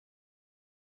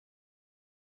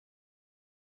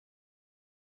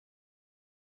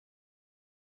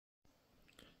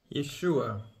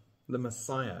Yeshua, the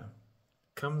Messiah,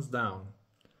 comes down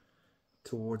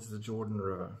towards the Jordan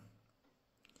River.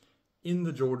 In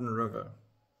the Jordan River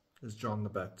is John the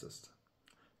Baptist.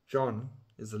 John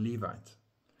is a Levite.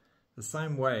 The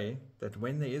same way that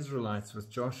when the Israelites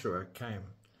with Joshua came,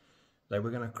 they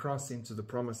were going to cross into the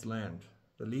promised land.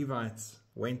 The Levites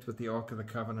went with the Ark of the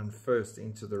Covenant first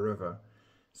into the river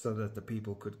so that the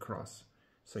people could cross.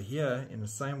 So here, in the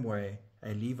same way,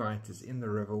 a Levite is in the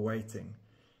river waiting.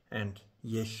 And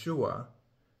Yeshua,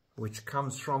 which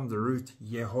comes from the root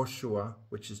Yehoshua,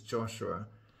 which is Joshua,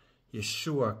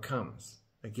 Yeshua comes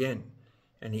again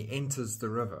and he enters the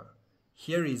river.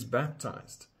 Here he's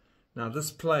baptized. Now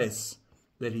this place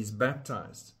that he's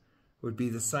baptized would be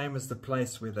the same as the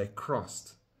place where they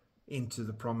crossed into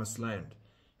the promised land.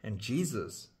 And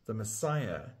Jesus, the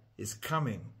Messiah, is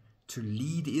coming to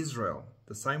lead Israel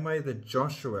the same way that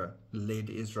Joshua led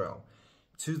Israel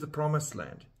to the promised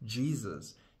land.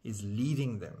 Jesus is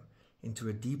leading them into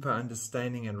a deeper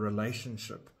understanding and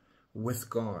relationship with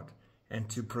God and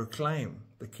to proclaim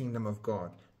the kingdom of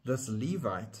God. This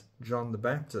Levite, John the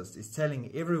Baptist, is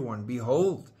telling everyone,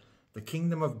 behold, the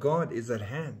kingdom of God is at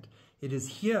hand. It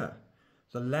is here.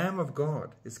 The Lamb of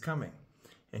God is coming.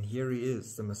 And here he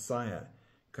is, the Messiah,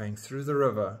 going through the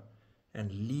river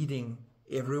and leading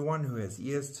everyone who has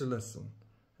ears to listen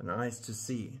and eyes to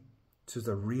see to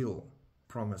the real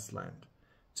promised land,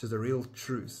 to the real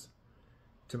truth,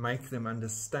 to make them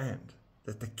understand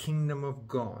that the kingdom of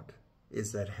God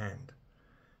is at hand.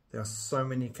 There are so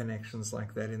many connections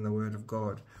like that in the Word of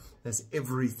God, as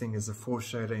everything is a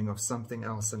foreshadowing of something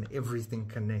else and everything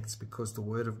connects because the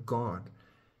Word of God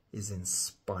is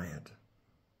inspired.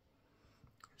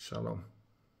 Shalom.